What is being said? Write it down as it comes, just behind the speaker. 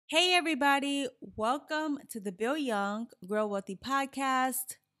Hey, everybody. Welcome to the Bill Young Grow Wealthy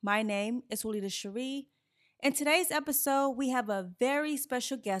podcast. My name is Walida Cherie. In today's episode, we have a very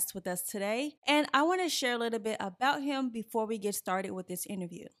special guest with us today, and I want to share a little bit about him before we get started with this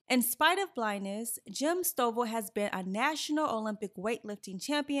interview. In spite of blindness, Jim Stovall has been a National Olympic weightlifting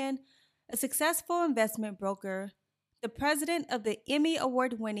champion, a successful investment broker, the president of the Emmy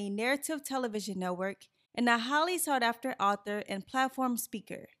Award-winning Narrative Television Network, and a highly sought-after author and platform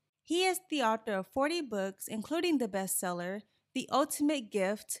speaker. He is the author of 40 books, including the bestseller, The Ultimate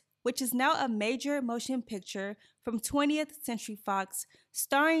Gift, which is now a major motion picture from 20th Century Fox,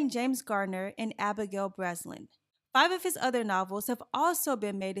 starring James Garner and Abigail Breslin. 5 of his other novels have also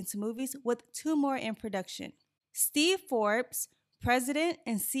been made into movies, with 2 more in production. Steve Forbes, president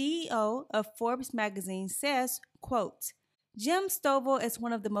and CEO of Forbes magazine, says, quote, Jim Stovall is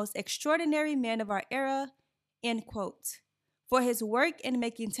one of the most extraordinary men of our era, end quote, for his work in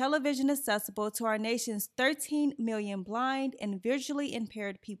making television accessible to our nation's 13 million blind and visually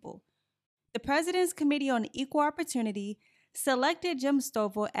impaired people. The President's Committee on Equal Opportunity selected Jim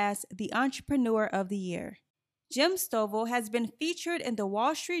Stovall as the Entrepreneur of the Year. Jim Stovall has been featured in the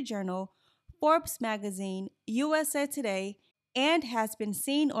Wall Street Journal, Forbes magazine, USA Today, and has been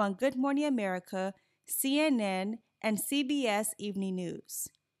seen on Good Morning America, CNN, and CBS Evening News.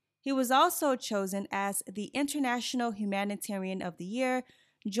 He was also chosen as the International Humanitarian of the Year,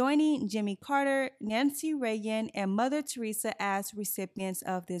 joining Jimmy Carter, Nancy Reagan, and Mother Teresa as recipients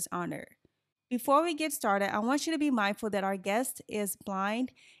of this honor. Before we get started, I want you to be mindful that our guest is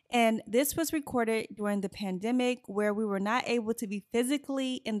blind, and this was recorded during the pandemic where we were not able to be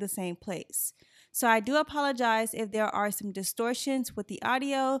physically in the same place. So I do apologize if there are some distortions with the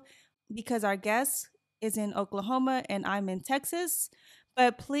audio because our guest is in Oklahoma and I'm in Texas.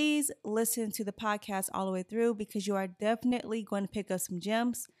 But please listen to the podcast all the way through because you are definitely going to pick up some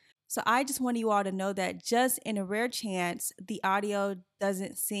gems. So I just want you all to know that just in a rare chance, the audio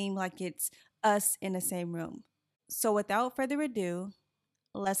doesn't seem like it's us in the same room. So without further ado,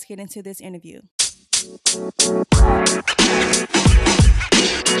 let's get into this interview.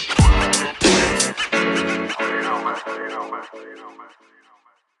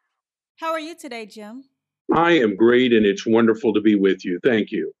 How are you today, Jim? I am great, and it's wonderful to be with you. Thank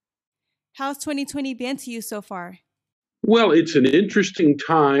you. How's 2020 been to you so far? Well, it's an interesting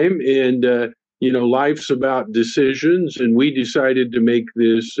time, and life's about decisions, and we decided to make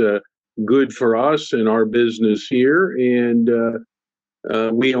this good for us and our business here. And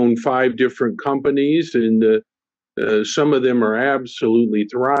we own 5 different companies, and some of them are absolutely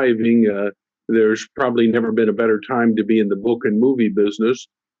thriving. There's probably never been a better time to be in the book and movie business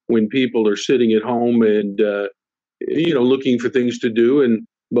when people are sitting at home and looking for things to do.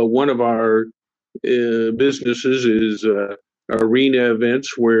 But one of our businesses is arena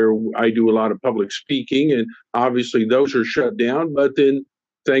events where I do a lot of public speaking, and obviously those are shut down. But then,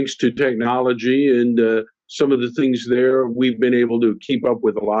 thanks to technology and some of the things there, we've been able to keep up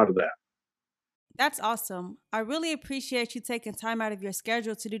with a lot of that. That's awesome. I really appreciate you taking time out of your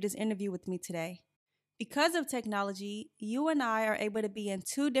schedule to do this interview with me today. Because of technology, you and I are able to be in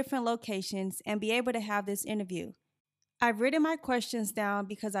 2 different locations and be able to have this interview. I've written my questions down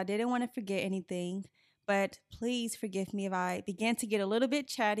because I didn't want to forget anything, but please forgive me if I begin to get a little bit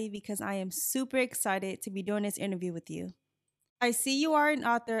chatty because I am super excited to be doing this interview with you. I see you are an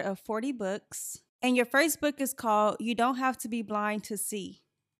author of 40 books, and your first book is called You Don't Have to Be Blind to See.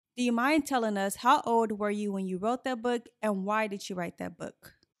 Do you mind telling us how old were you when you wrote that book, and why did you write that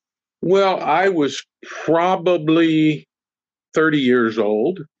book? Well, I was probably 30 years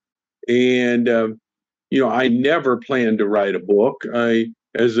old, and I never planned to write a book.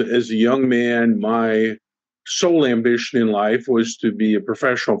 As a young man, my sole ambition in life was to be a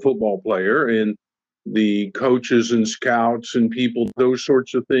professional football player, and the coaches and scouts and people, those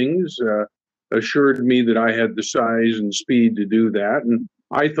sorts of things, assured me that I had the size and speed to do that, and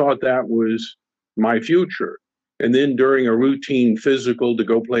I thought that was my future. And then during a routine physical to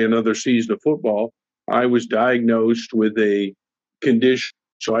go play another season of football, I was diagnosed with a condition.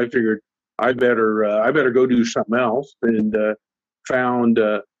 So I figured I better go do something else, and found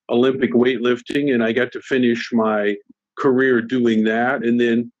Olympic weightlifting, and I got to finish my career doing that. And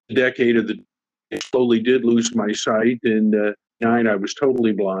then a decade of the slowly did lose my sight, and I was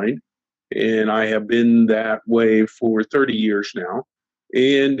totally blind, and I have been that way for 30 years now.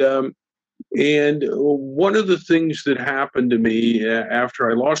 And one of the things that happened to me after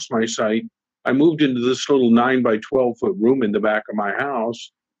I lost my sight, I moved into this little 9 by 12 foot room in the back of my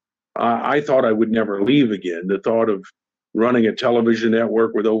house. I thought I would never leave again. The thought of running a television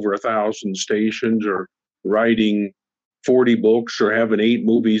network with over 1,000 stations, or writing 40 books or having 8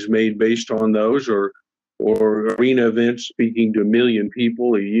 movies made based on those, or arena events speaking to 1 million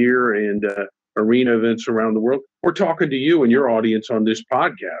people a year, and arena events around the world, or talking to you and your audience on this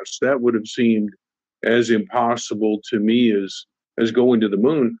podcast. That would have seemed as impossible to me as going to the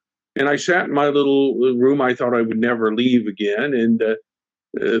moon. And I sat in my little room. I thought I would never leave again.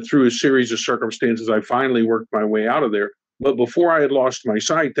 And through a series of circumstances, I finally worked my way out of there. But before I had lost my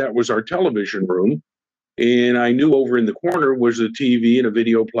sight, that was our television room. And I knew over in the corner was a TV and a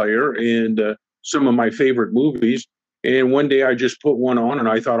video player and some of my favorite movies. And one day I just put one on and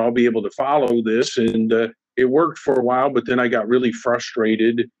I thought I'll be able to follow this. And it worked for a while, but then I got really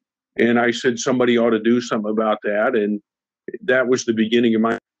frustrated. And I said somebody ought to do something about that. And that was the beginning of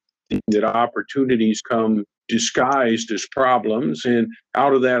my that opportunities come disguised as problems. And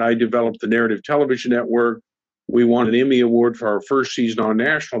out of that, I developed the Narrative Television Network. We won an Emmy Award for our first season on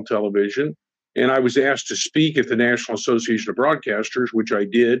national television. And I was asked to speak at the National Association of Broadcasters, which I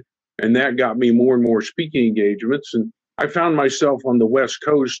did. And that got me more and more speaking engagements. And I found myself on the West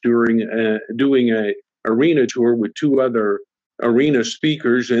Coast doing a arena tour with 2 other arena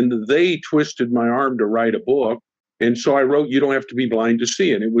speakers, and they twisted my arm to write a book. And so I wrote You Don't Have to Be Blind to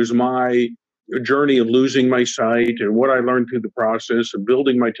See It. It was my journey of losing my sight and what I learned through the process of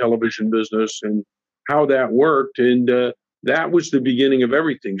building my television business and how that worked. And that was the beginning of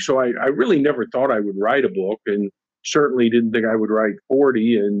everything. So I really never thought I would write a book, and certainly didn't think I would write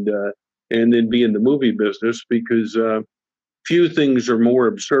 40 and then be in the movie business, because few things are more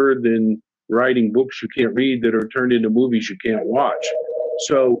absurd than writing books you can't read that are turned into movies you can't watch.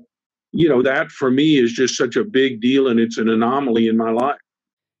 So, that for me is just such a big deal, and it's an anomaly in my life.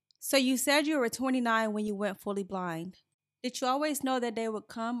 So you said you were 29 when you went fully blind. Did you always know that day would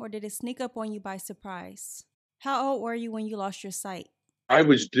come, or did it sneak up on you by surprise? How old were you when you lost your sight? I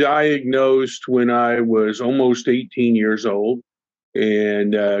was diagnosed when I was almost 18 years old,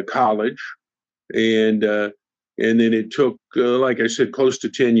 and college. And then it took, like I said, close to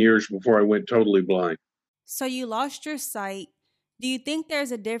 10 years before I went totally blind. So you lost your sight. Do you think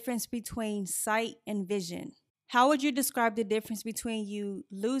there's a difference between sight and vision? How would you describe the difference between you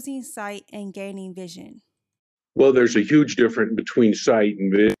losing sight and gaining vision? Well, there's a huge difference between sight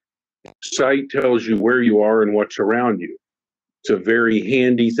and vision. Sight tells you where you are and what's around you. It's a very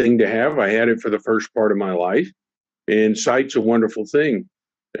handy thing to have. I had it for the first part of my life. And sight's a wonderful thing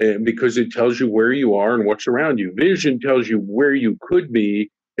because it tells you where you are and what's around you. Vision tells you where you could be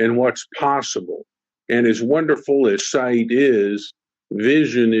and what's possible. And as wonderful as sight is,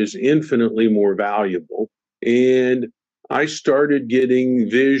 vision is infinitely more valuable. And I started getting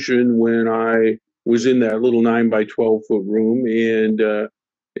vision when I was in that little 9 by 12 foot room and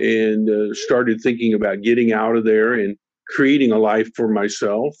started thinking about getting out of there and creating a life for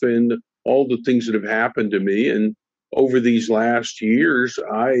myself and all the things that have happened to me. And over these last years,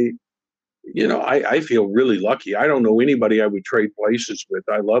 I feel really lucky. I don't know anybody I would trade places with.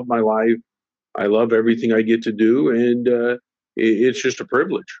 I love my life. I love everything I get to do. And it's just a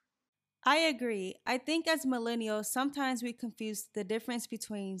privilege. I agree. I think as millennials, sometimes we confuse the difference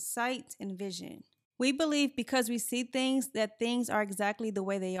between sight and vision. We believe because we see things that things are exactly the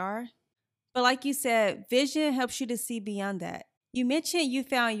way they are. But like you said, vision helps you to see beyond that. You mentioned you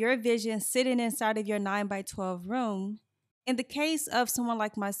found your vision sitting inside of your 9 by 12 room. In the case of someone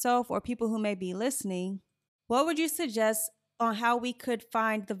like myself or people who may be listening, what would you suggest on how we could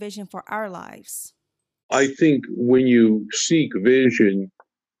find the vision for our lives? I think when you seek vision,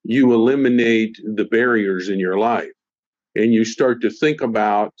 you eliminate the barriers in your life and you start to think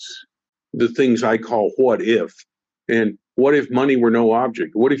about the things I call what if. And what if money were no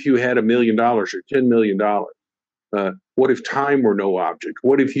object? What if you had $1 million or $10 million? What if time were no object?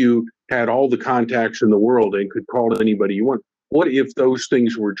 What if you had all the contacts in the world and could call anybody you want? What if those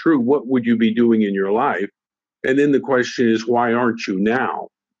things were true? What would you be doing in your life? And then the question is, why aren't you now?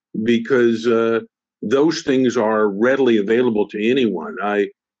 Because those things are readily available to anyone.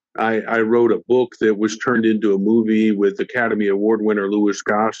 I wrote a book that was turned into a movie with Academy Award winner Louis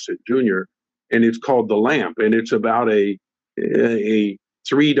Gossett Jr., and it's called The Lamp, and it's about a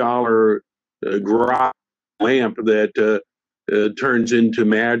 $3 garage lamp that turns into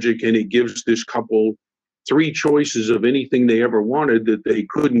magic, and it gives this couple 3 choices of anything they ever wanted that they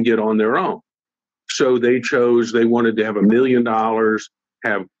couldn't get on their own. So they wanted to have $1 million,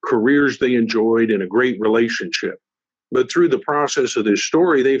 have careers they enjoyed, and a great relationship. But through the process of this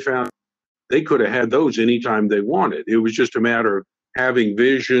story, they found they could have had those anytime they wanted. It was just a matter of having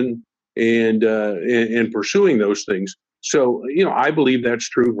vision and pursuing those things. So, I believe that's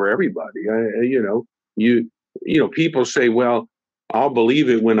true for everybody. People say, well, I'll believe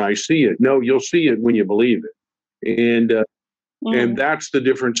it when I see it. No, you'll see it when you believe it. and Mm. that's the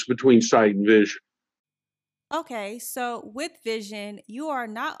difference between sight and vision. Okay, so with Vision, you are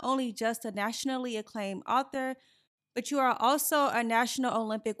not only just a nationally acclaimed author, but you are also a National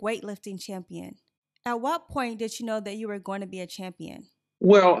Olympic weightlifting champion. At what point did you know that you were going to be a champion?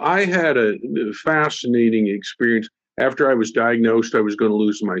 Well, I had a fascinating experience. After I was diagnosed, I was going to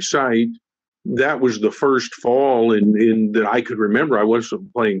lose my sight. That was the first fall in that I could remember. I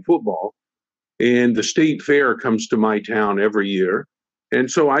wasn't playing football, and the state fair comes to my town every year. And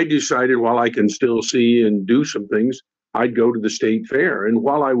so I decided while I can still see and do some things, I'd go to the state fair. And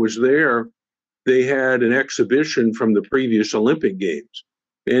while I was there, they had an exhibition from the previous Olympic Games,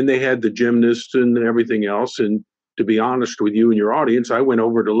 and they had the gymnasts and everything else. And to be honest with you and your audience, I went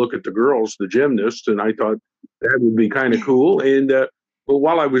over to look at the girls, the gymnasts, and I thought that would be kind of cool. And but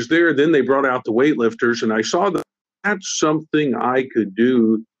while I was there, then they brought out the weightlifters, and I saw that that's something I could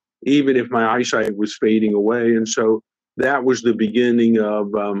do, even if my eyesight was fading away. And so that was the beginning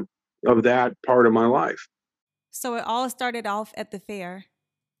of that part of my life. So it all started off at the fair.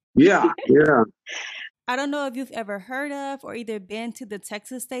 Yeah, yeah. I don't know if you've ever heard of or either been to the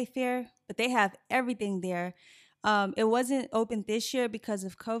Texas State Fair, but they have everything there. It wasn't open this year because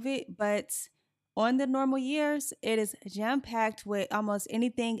of COVID, but on the normal years, it is jam packed with almost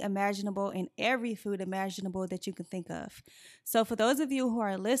anything imaginable and every food imaginable that you can think of. So, for those of you who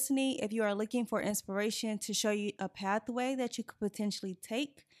are listening, if you are looking for inspiration to show you a pathway that you could potentially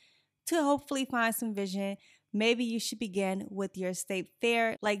take to hopefully find some vision, maybe you should begin with your state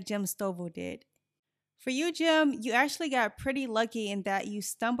fair like Jim Stovall did. For you, Jim, you actually got pretty lucky in that you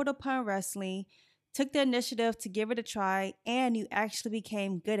stumbled upon wrestling, took the initiative to give it a try, and you actually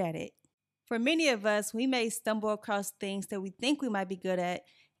became good at it. For many of us, we may stumble across things that we think we might be good at,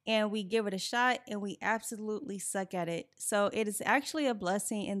 and we give it a shot and we absolutely suck at it. So it is actually a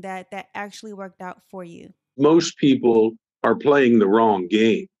blessing in that that actually worked out for you. Most people are playing the wrong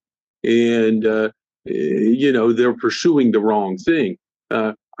game, and they're pursuing the wrong thing.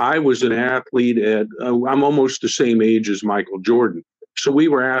 I was an athlete I'm almost the same age as Michael Jordan, so we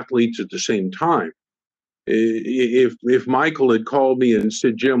were athletes at the same time. If Michael had called me and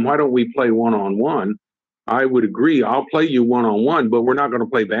said, Jim, why don't we play one-on-one? I would agree. I'll play you one-on-one, but we're not going to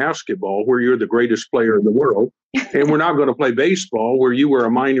play basketball where you're the greatest player in the world. And we're not going to play baseball where you were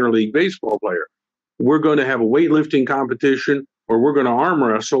a minor league baseball player. We're going to have a weightlifting competition, or we're going to arm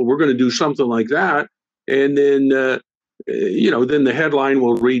wrestle. We're going to do something like that. And then, then the headline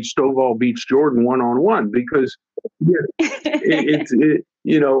will read Stovall beats Jordan one-on-one, because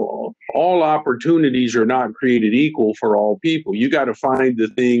all opportunities are not created equal for all people. You got to find the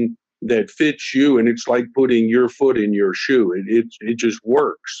thing that fits you, and it's like putting your foot in your shoe. It just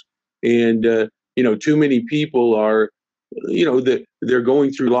works. And too many people are, that they're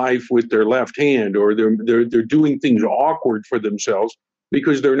going through life with their left hand, or they're doing things awkward for themselves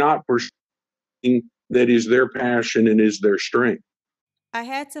because they're not pursuing that is their passion and is their strength. I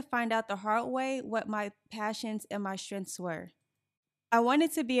had to find out the hard way what my passions and my strengths were. I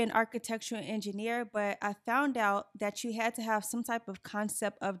wanted to be an architectural engineer, but I found out that you had to have some type of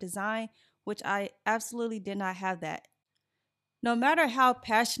concept of design, which I absolutely did not have that. No matter how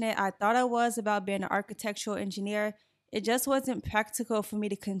passionate I thought I was about being an architectural engineer, it just wasn't practical for me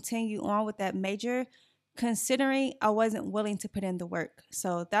to continue on with that major, considering I wasn't willing to put in the work.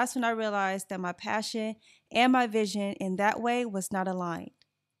 So that's when I realized that my passion and my vision in that way was not aligned.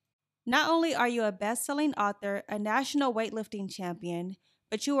 Not only are you a best selling author, a national weightlifting champion,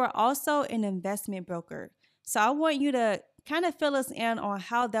 but you are also an investment broker. So I want you to kind of fill us in on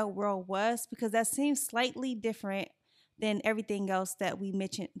how that world was, because that seems slightly different than everything else that we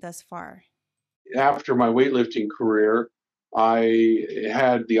mentioned thus far. After my weightlifting career, I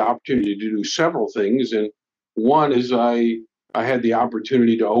had the opportunity to do several things. And one is I had the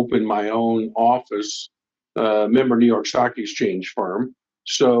opportunity to open my own office, member New York Stock Exchange firm.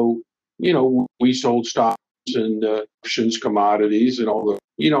 So, we sold stocks and options, commodities, and all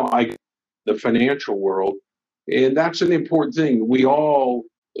the financial world. And that's an important thing. We all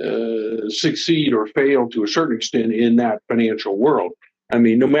succeed or fail to a certain extent in that financial world. I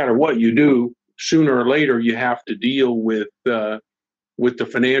mean, no matter what you do, sooner or later you have to deal with the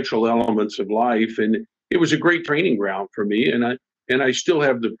financial elements of life. And it was a great training ground for me. And I still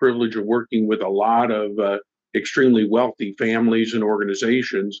have the privilege of working with a lot of extremely wealthy families and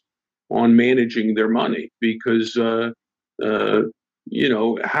organizations on managing their money, because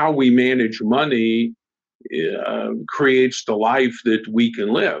how we manage money creates the life that we can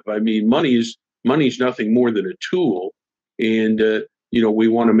live. I mean, money's nothing more than a tool, and we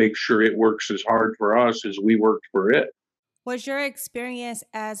want to make sure it works as hard for us as we worked for it. Was your experience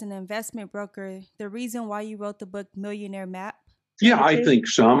as an investment broker the reason why you wrote the book Millionaire Map? Yeah, I think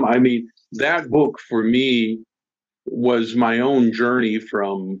some. I mean, that book for me was my own journey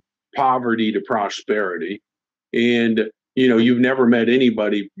from poverty to prosperity. And, you've never met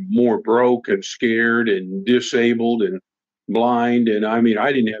anybody more broke and scared and disabled and blind. And I mean,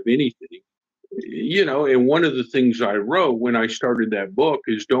 I didn't have anything, and one of the things I wrote when I started that book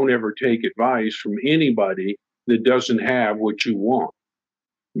is don't ever take advice from anybody that doesn't have what you want,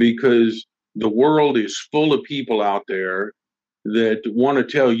 because the world is full of people out there that want to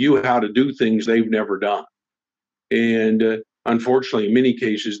tell you how to do things they've never done. And unfortunately, in many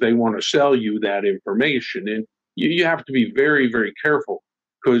cases, they want to sell you that information. And you have to be very, very careful,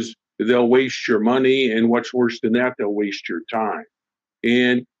 because they'll waste your money. And what's worse than that, they'll waste your time.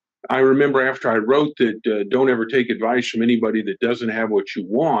 And I remember after I wrote that, don't ever take advice from anybody that doesn't have what you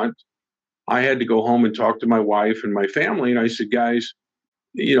want, I had to go home and talk to my wife and my family. And I said, guys,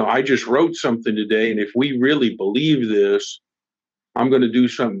 I just wrote something today. And if we really believe this, I'm going to do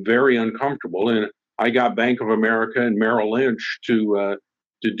something very uncomfortable. And I got Bank of America and Merrill Lynch to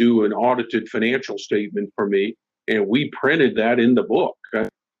do an audited financial statement for me, and we printed that in the book.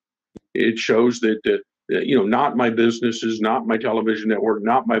 It shows that not my businesses, not my television network,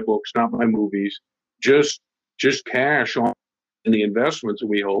 not my books, not my movies, just cash on the investments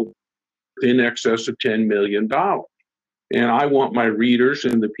we hold in excess of $10 million. And I want my readers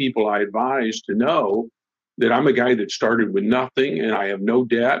and the people I advise to know that I'm a guy that started with nothing and I have no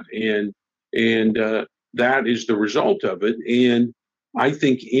debt, and that is the result of it. And I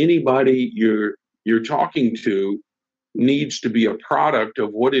think anybody you're talking to needs to be a product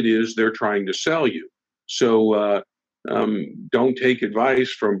of what it is they're trying to sell you. So don't take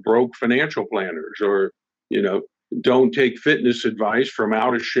advice from broke financial planners, or don't take fitness advice from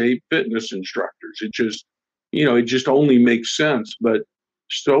out of shape fitness instructors. It just only makes sense. But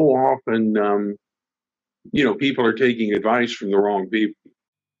so often, people are taking advice from the wrong people.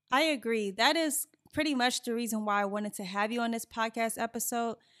 I agree. That is pretty much the reason why I wanted to have you on this podcast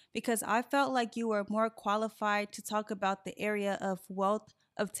episode, because I felt like you were more qualified to talk about the area of wealth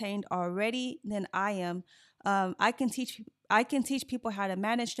obtained already than I am. I can teach people how to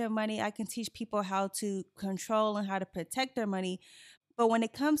manage their money. I can teach people how to control and how to protect their money. But when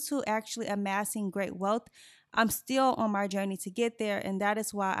it comes to actually amassing great wealth, I'm still on my journey to get there. And that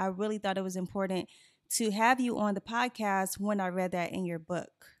is why I really thought it was important to have you on the podcast when I read that in your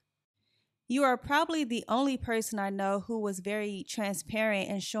book. You are probably the only person I know who was very transparent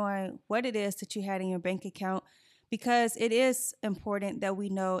in showing what it is that you had in your bank account, because it is important that we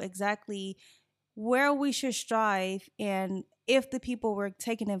know exactly where we should strive and if the people we're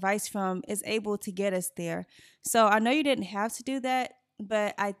taking advice from is able to get us there. So I know you didn't have to do that,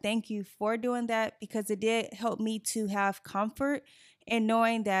 but I thank you for doing that, because it did help me to have comfort in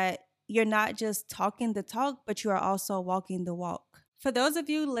knowing that you're not just talking the talk, but you are also walking the walk. For those of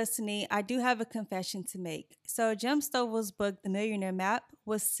you listening, I do have a confession to make. So Jim Stovall's book, The Millionaire Map,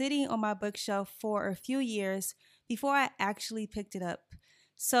 was sitting on my bookshelf for a few years before I actually picked it up.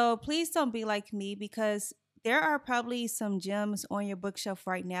 So please don't be like me, because there are probably some gems on your bookshelf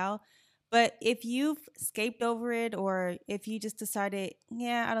right now. But if you've escaped over it, or if you just decided,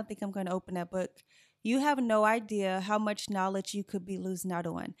 yeah, I don't think I'm going to open that book, you have no idea how much knowledge you could be losing out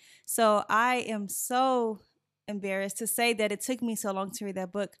on. So I am so embarrassed to say that it took me so long to read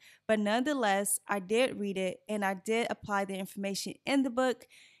that book, but nonetheless, I did read it and I did apply the information in the book.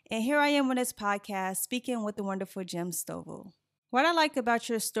 And here I am on this podcast speaking with the wonderful Jim Stovall. What I like about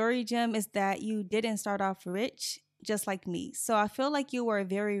your story, Jim, is that you didn't start off rich, just like me. So I feel like you were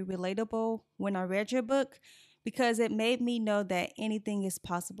very relatable when I read your book, because it made me know that anything is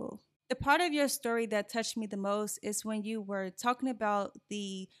possible. The part of your story that touched me the most is when you were talking about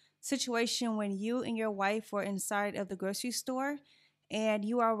the situation when you and your wife were inside of the grocery store and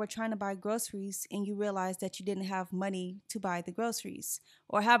you all were trying to buy groceries and you realized that you didn't have money to buy the groceries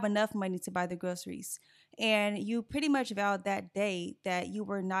or have enough money to buy the groceries. And you pretty much vowed that day that you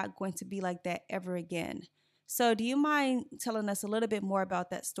were not going to be like that ever again. So do you mind telling us a little bit more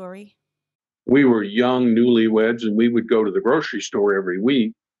about that story? We were young newlyweds and we would go to the grocery store every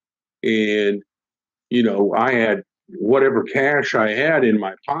week. And, I had whatever cash I had in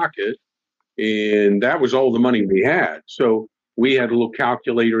my pocket, and that was all the money we had. So we had a little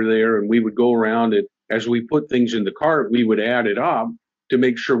calculator there, and we would go around, and as we put things in the cart, we would add it up to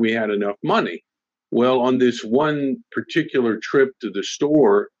make sure we had enough money. Well, on this one particular trip to the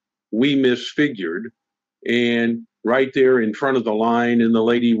store, we misfigured, and right there in front of the line and the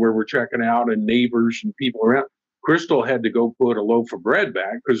lady where we're checking out and neighbors and people around, Crystal had to go put a loaf of bread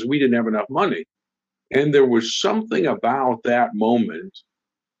back because we didn't have enough money. And there was something about that moment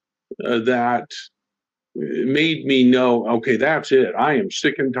that made me know, okay, that's it. I am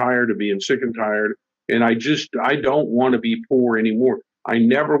sick and tired of being sick and tired. And I don't want to be poor anymore. I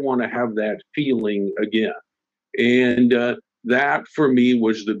never want to have that feeling again. And that for me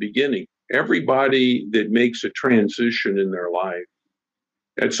was the beginning. Everybody that makes a transition in their life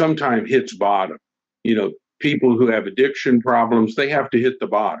at some time hits bottom. You know, people who have addiction problems, they have to hit the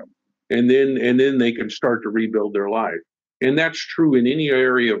bottom. And then they can start to rebuild their life. And that's true in any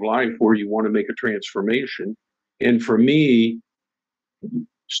area of life where you want to make a transformation. And for me,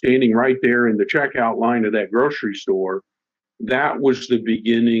 standing right there in the checkout line of that grocery store, that was the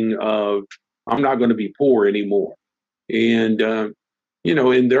beginning of I'm not going to be poor anymore. And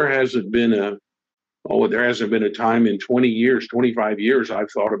and there hasn't been a time in 20 years, 25 years I've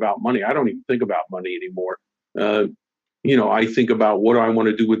thought about money. I don't even think about money anymore. Uh, I think about what do I want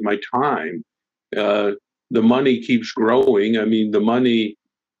to do with my time. The money keeps growing. I mean, the money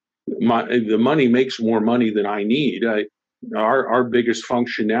makes more money than I need. Our biggest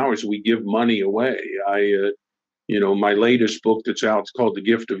function now is we give money away. My latest book that's out, it's called The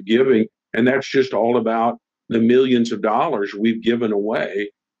Gift of Giving, and that's just all about the millions of dollars we've given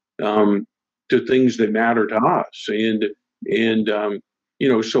away to things that matter to us.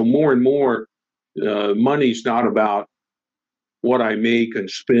 So more and more, money's not about what I make and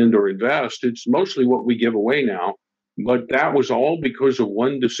spend or invest. It's mostly what we give away now. But that was all because of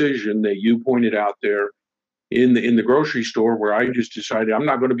one decision that you pointed out there in the grocery store, where I just decided I'm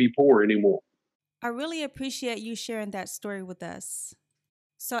not going to be poor anymore. I really appreciate you sharing that story with us.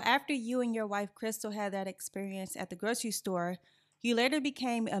 So, after you and your wife Crystal had that experience at the grocery store, you later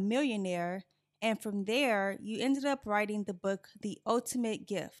became a millionaire, and from there, you ended up writing the book, The Ultimate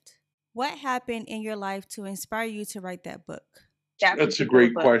Gift. What happened in your life to inspire you to write that book? That's a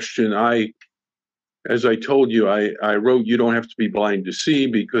great question. As I told you, I wrote You Don't Have to Be Blind to See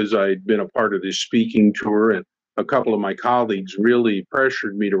because I'd been a part of this speaking tour, and a couple of my colleagues really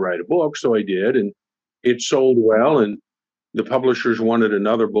pressured me to write a book. So I did, and it sold well, and the publishers wanted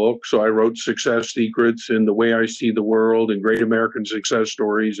another book. So I wrote Success Secrets and The Way I See the World and Great American Success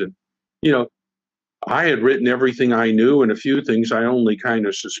Stories. And, I had written everything I knew and a few things I only kind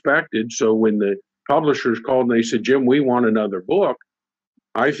of suspected. So when the publishers called and they said, Jim, we want another book,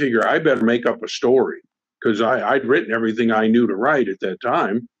 I figure I better make up a story because I'd written everything I knew to write at that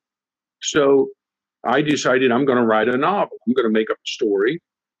time. So I decided I'm going to write a novel. I'm going to make up a story.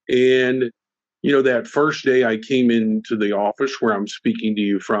 And, that first day I came into the office where I'm speaking to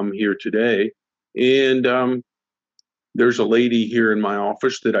you from here today, and there's a lady here in my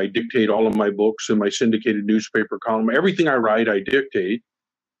office that I dictate all of my books and my syndicated newspaper column. Everything I write, I dictate,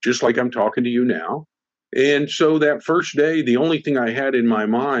 just like I'm talking to you now. And so that first day, the only thing I had in my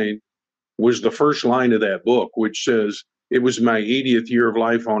mind was the first line of that book, which says, it was my 80th year of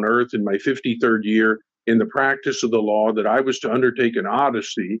life on earth and my 53rd year in the practice of the law that I was to undertake an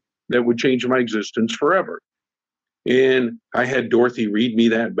odyssey that would change my existence forever. And I had Dorothy read me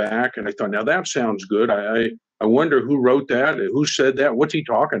that back, and I thought, now that sounds good. I wonder who wrote that, who said that, what's he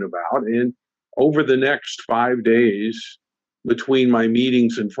talking about? And over the next 5 days, between my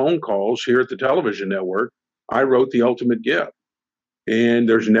meetings and phone calls here at the television network, I wrote The Ultimate Gift. And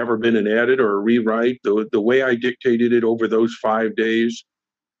there's never been an edit or a rewrite. The way I dictated it over those 5 days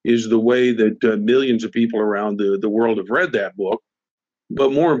is the way that millions of people around the world have read that book.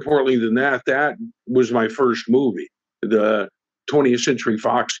 But more importantly than that, that was my first movie. The 20th Century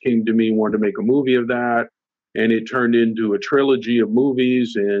Fox came to me and wanted to make a movie of that. And it turned into a trilogy of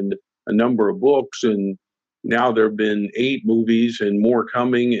movies and a number of books. And now there have been 8 movies and more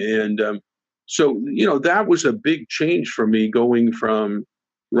coming. And so, that was a big change for me, going from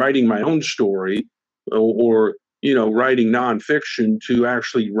writing my own story or writing nonfiction to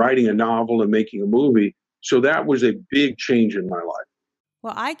actually writing a novel and making a movie. So that was a big change in my life.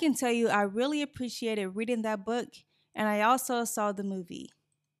 Well, I can tell you, I really appreciated reading that book, and I also saw the movie.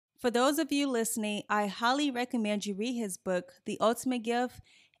 For those of you listening, I highly recommend you read his book, The Ultimate Gift,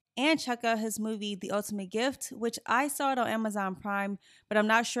 and check out his movie, The Ultimate Gift, which I saw it on Amazon Prime, but I'm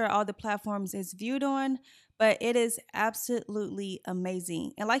not sure all the platforms it's viewed on, but it is absolutely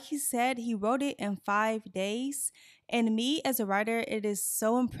amazing. And like he said, he wrote it in 5 days. And me as a writer, it is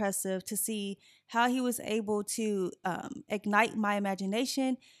so impressive to see how he was able to ignite my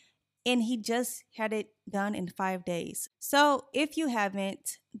imagination. And he just had it done in 5 days. So if you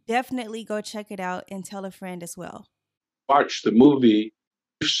haven't, definitely go check it out and tell a friend as well. Watch the movie.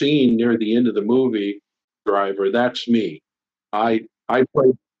 Scene near the end of the movie, driver, that's me. I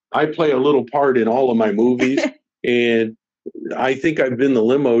play a little part in all of my movies. And I think I've been the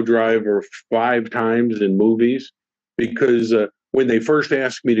limo driver 5 times in movies because when they first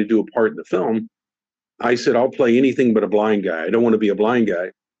asked me to do a part in the film, I said, I'll play anything but a blind guy. I don't want to be a blind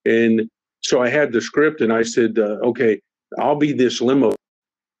guy. And so I had the script and I said, okay, I'll be this limo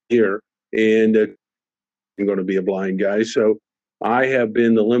here. And I'm going to be a blind guy. So I have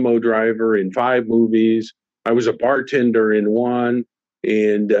been the limo driver in 5 movies. I was a bartender in one.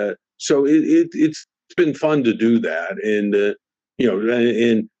 And so it's been fun to do that. And,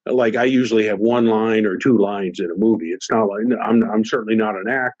 and like I usually have 1 line or 2 lines in a movie. It's not like I'm certainly not an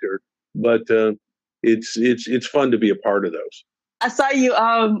actor, but it's fun to be a part of those. I saw you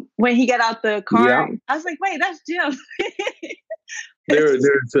when he got out the car. Yeah. I was like, wait, that's Jim. There's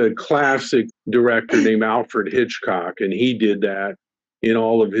a classic director named Alfred Hitchcock, and he did that in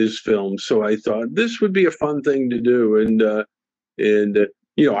all of his films. So I thought this would be a fun thing to do. And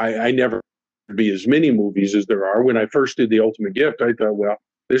I never be as many movies as there are. When I first did The Ultimate Gift, I thought, well,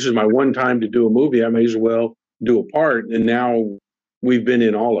 this is my one time to do a movie. I may as well do a part. And now we've been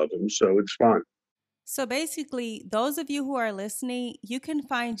in all of them. So it's fun. So basically, those of you who are listening, you can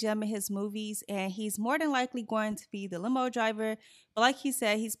find Jim in his movies, and he's more than likely going to be the limo driver. But like he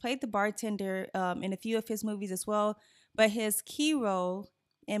said, he's played the bartender in a few of his movies as well. But his key role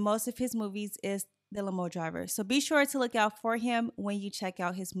in most of his movies is the limo driver. So be sure to look out for him when you check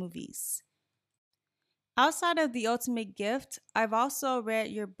out his movies. Outside of The Ultimate Gift, I've also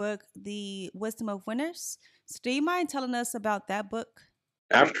read your book, The Wisdom of Winners. So do you mind telling us about that book?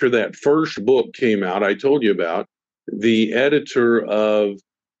 After that first book came out, I told you about, the editor of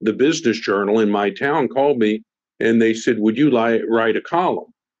the business journal in my town called me and they said, would you write a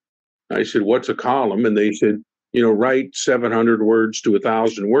column? I said, what's a column? And they said, write 700 words to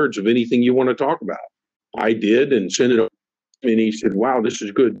 1,000 words of anything you want to talk about. I did and sent it over. And he said, wow, this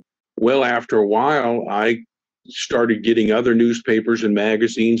is good. Well, after a while, I started getting other newspapers and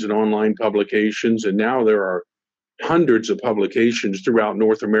magazines and online publications. And now there are hundreds of publications throughout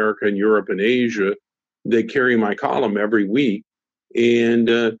North America and Europe and Asia that carry my column every week. And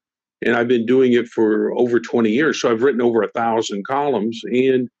I've been doing it for over 20 years. So I've written over 1,000 columns.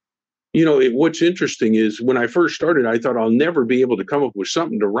 And, what's interesting is when I first started, I thought I'll never be able to come up with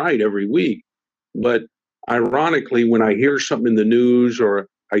something to write every week. But ironically, when I hear something in the news or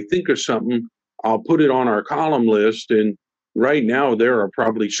I think of something, I'll put it on our column list. And right now there are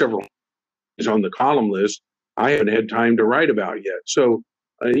probably several on the column list I haven't had time to write about yet. So,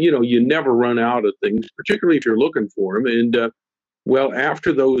 you never run out of things, particularly if you're looking for them. And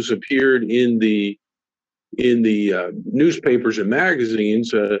after those appeared in the newspapers and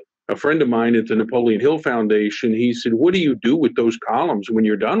magazines, a friend of mine at the Napoleon Hill Foundation, he said, "What do you do with those columns when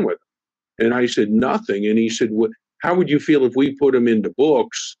you're done with them?" And I said, "Nothing." And he said, "How would you feel if we put them into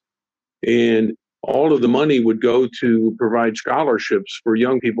books, and all of the money would go to provide scholarships for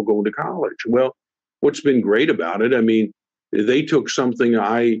young people going to college?" Well, what's been great about it, I mean, they took something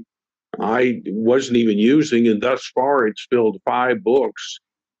I wasn't even using, and thus far it's filled 5 books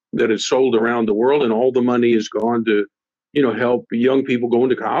that is sold around the world, and all the money has gone to, help young people going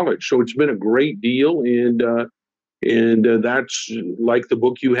to college. So it's been a great deal, and that's like the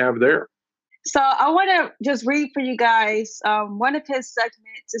book you have there. So I want to just read for you guys. One of his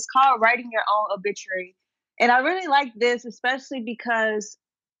segments is called "Writing Your Own Obituary," and I really like this, especially because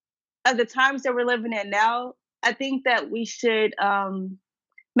of the times that we're living in now. I think that we should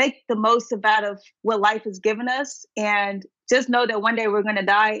make the most out of what life has given us, and just know that one day we're going to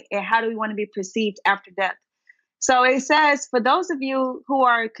die, and how do we want to be perceived after death? So it says, for those of you who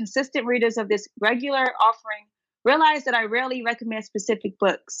are consistent readers of this regular offering, realize that I rarely recommend specific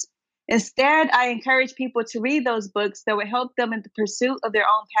books. Instead, I encourage people to read those books that will help them in the pursuit of their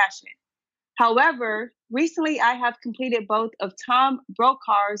own passion. However, recently I have completed both of Tom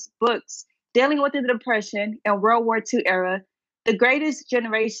Brokaw's books dealing with the Depression and World War II era, The Greatest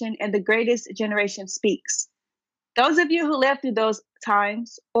Generation and The Greatest Generation Speaks. Those of you who lived through those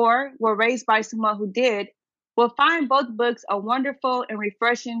times or were raised by someone who did will find both books a wonderful and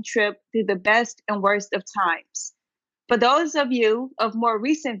refreshing trip through the best and worst of times. For those of you of more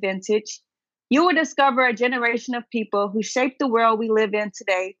recent vintage, you will discover a generation of people who shaped the world we live in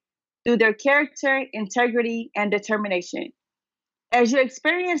today through their character, integrity, and determination. As you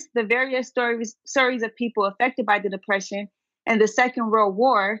experience the various stories of people affected by the Depression and the Second World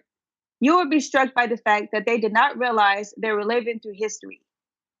War, you will be struck by the fact that they did not realize they were living through history.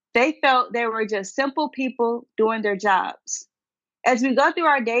 They felt they were just simple people doing their jobs. As we go through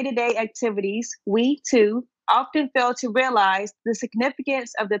our day-to-day activities, we, too, often fail to realize the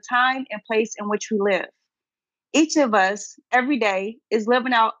significance of the time and place in which we live. Each of us, every day, is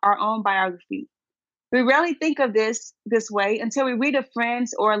living out our own biography. We rarely think of this way until we read a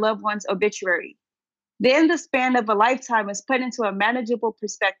friend's or a loved one's obituary. Then the span of a lifetime is put into a manageable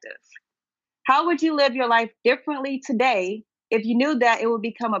perspective. How would you live your life differently today if you knew that it would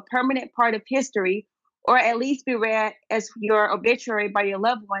become a permanent part of history or at least be read as your obituary by your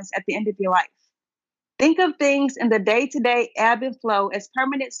loved ones at the end of your life? Think of things in the day to day ebb and flow as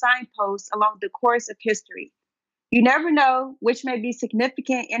permanent signposts along the course of history. You never know which may be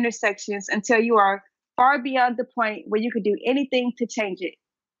significant intersections until you are far beyond the point where you could do anything to change it.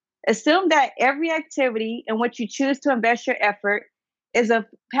 Assume that every activity in which you choose to invest your effort is of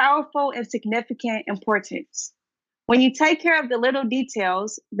powerful and significant importance. When you take care of the little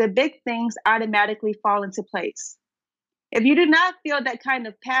details, the big things automatically fall into place. If you do not feel that kind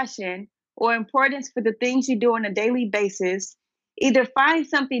of passion or importance for the things you do on a daily basis, either find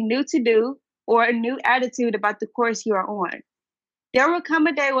something new to do or a new attitude about the course you are on. There will come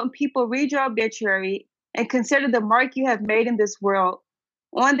a day when people read your obituary and consider the mark you have made in this world.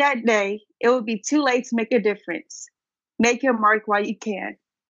 On that day, it will be too late to make a difference. Make your mark while you can.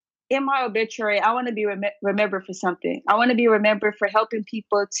 In my obituary, I want to be remembered for something. I want to be remembered for helping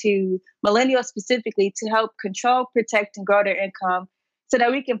people millennials specifically, to help control, protect, and grow their income so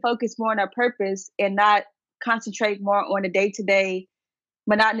that we can focus more on our purpose and not concentrate more on the day-to-day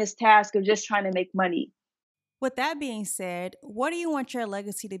monotonous task of just trying to make money. With that being said, what do you want your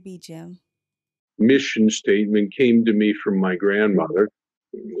legacy to be, Jim? Mission statement came to me from my grandmother.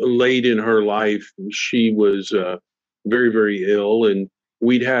 Late in her life, she was very, very ill, and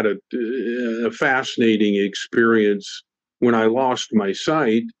we'd had a fascinating experience. When I lost my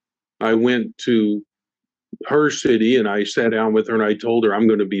sight, I went to her city and I sat down with her and I told her I'm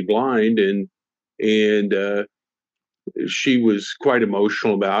going to be blind, and she was quite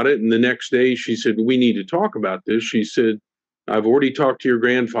emotional about it. And the next day she said, "We need to talk about this." She said, "I've already talked to your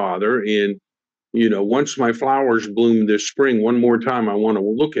grandfather, and once my flowers bloom this spring, one more time, I want to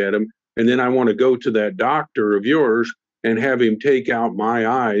look at them. And then I want to go to that doctor of yours and have him take out my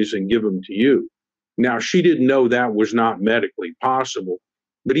eyes and give them to you." Now, she didn't know that was not medically possible.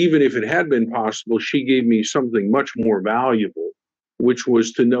 But even if it had been possible, she gave me something much more valuable, which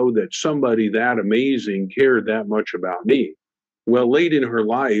was to know that somebody that amazing cared that much about me. Well, late in her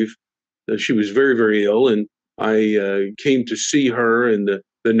life, she was very, very ill, and I came to see her, and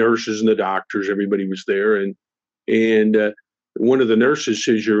the nurses and the doctors, everybody was there. And one of the nurses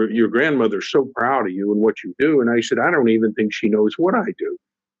says, your grandmother's so proud of you and what you do. And I said, "I don't even think she knows what I do."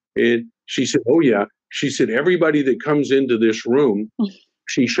 And she said, "Oh, yeah." She said, "Everybody that comes into this room,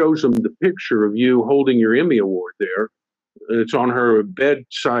 she shows them the picture of you holding your Emmy Award there. It's on her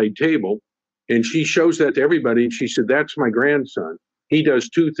bedside table. And she shows that to everybody. And she said, "That's my grandson. He does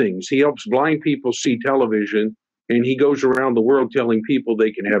two things. He helps blind people see television, and he goes around the world telling people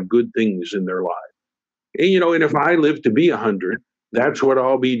they can have good things in their lives." And if I live to be 100, that's what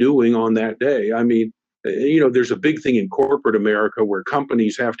I'll be doing on that day. I mean, there's a big thing in corporate America where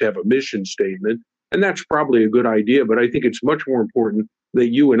companies have to have a mission statement, and that's probably a good idea. But I think it's much more important that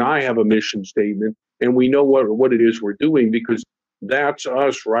you and I have a mission statement and we know what it is we're doing, because that's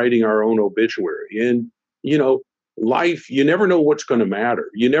us writing our own obituary. And, life, you never know what's going to matter.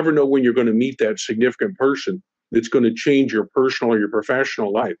 You never know when you're going to meet that significant person that's going to change your personal or your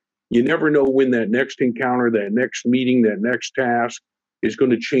professional life. You never know when that next encounter, that next meeting, that next task is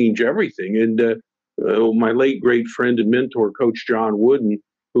going to change everything. And my late great friend and mentor, Coach John Wooden,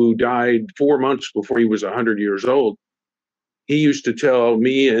 who died 4 months before he was 100 years old, he used to tell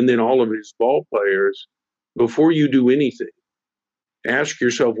me and then all of his ball players, before you do anything, ask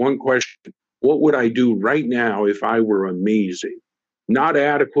yourself one question: what would I do right now if I were amazing? Not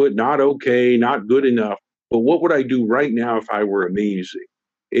adequate, not okay, not good enough, but what would I do right now if I were amazing?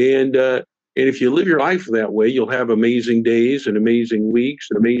 And if you live your life that way, you'll have amazing days and amazing weeks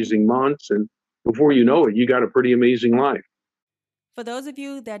and amazing months. And before you know it, you got a pretty amazing life. For those of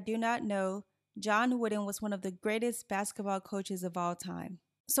you that do not know, John Wooden was one of the greatest basketball coaches of all time.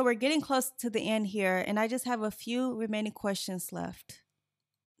 So we're getting close to the end here, and I just have a few remaining questions left.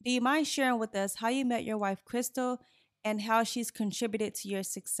 Do you mind sharing with us how you met your wife, Crystal, and how she's contributed to your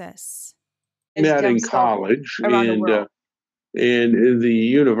success? Met in college, and in the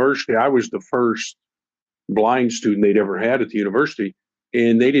university, I was the first blind student they'd ever had at the university,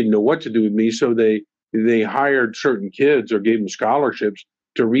 and they didn't know what to do with me, so they hired certain kids or gave them scholarships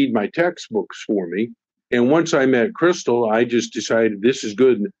to read my textbooks for me. And once I met Crystal, I just decided this is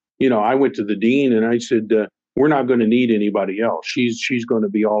good. And, I went to the dean and I said, we're not going to need anybody else. She's going to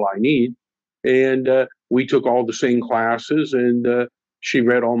be all I need. And we took all the same classes, and she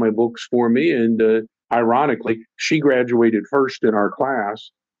read all my books for me. And ironically, she graduated first in our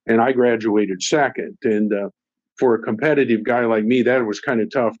class. and I graduated second. And for a competitive guy like me, that was kind of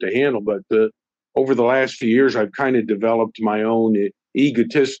tough to handle. But over the last few years, I've kind of developed my own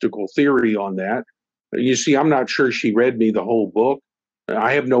egotistical theory on that. You see, I'm not sure she read me the whole book.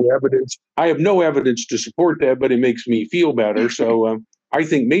 I have no evidence. I have no evidence to support that, but it makes me feel better. So I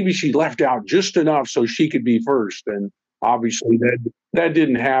think maybe she left out just enough so she could be first. And obviously that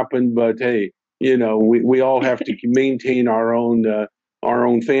didn't happen. But hey, we all have to maintain our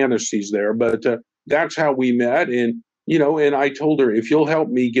own fantasies there. But that's how we met. And and I told her, if you'll help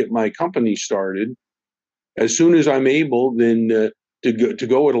me get my company started, as soon as I'm able, then to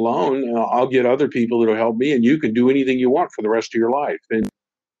go it alone, I'll get other people that'll help me, and you can do anything you want for the rest of your life.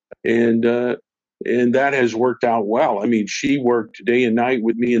 And that has worked out well. I mean, she worked day and night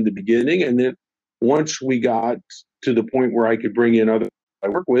with me in the beginning, and then once we got to the point where I could bring in other people I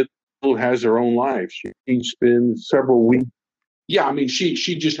work with, who has her own life. She spends several weeks. Yeah, I mean, she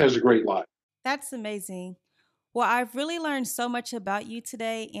just has a great life. That's amazing. Well, I've really learned so much about you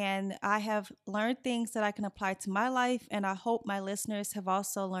today, and I have learned things that I can apply to my life, and I hope my listeners have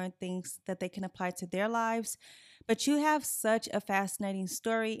also learned things that they can apply to their lives. But you have such a fascinating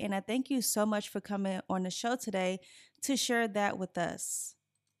story, and I thank you so much for coming on the show today to share that with us.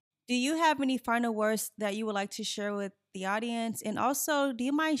 Do you have any final words that you would like to share with the audience? And also, do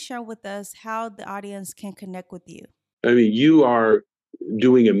you mind sharing with us how the audience can connect with you? I mean, you are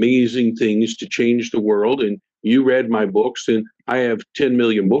doing amazing things to change the world, and you read my books, and I have 10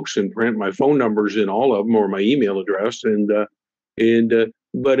 million books in print. My phone number's in all of them, or my email address.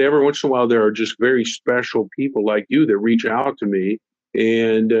 But every once in a while, there are just very special people like you that reach out to me,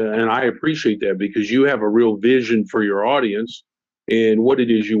 and I appreciate that because you have a real vision for your audience and what it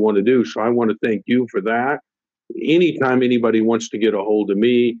is you want to do. So I want to thank you for that. Anytime anybody wants to get a hold of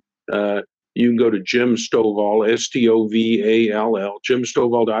me, you can go to Jim Stovall, Stovall,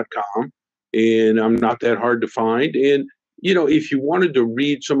 jimstovall.com. And I'm not that hard to find. And, if you wanted to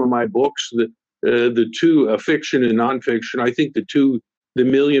read some of my books, the two, fiction and nonfiction, I think the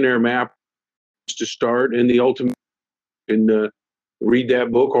Millionaire Map is to start, and The Ultimate, and read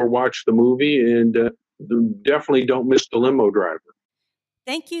that book or watch the movie, and definitely don't miss The Limo Driver.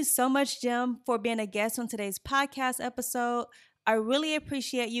 Thank you so much, Jim, for being a guest on today's podcast episode. I really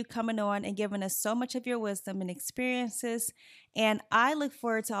appreciate you coming on and giving us so much of your wisdom and experiences. And I look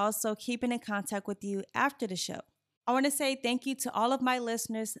forward to also keeping in contact with you after the show. I want to say thank you to all of my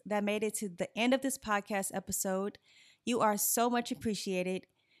listeners that made it to the end of this podcast episode. You are so much appreciated.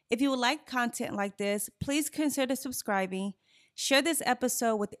 If you would like content like this, please consider subscribing. Share this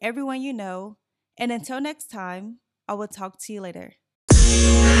episode with everyone you know. And until next time, I will talk to you later.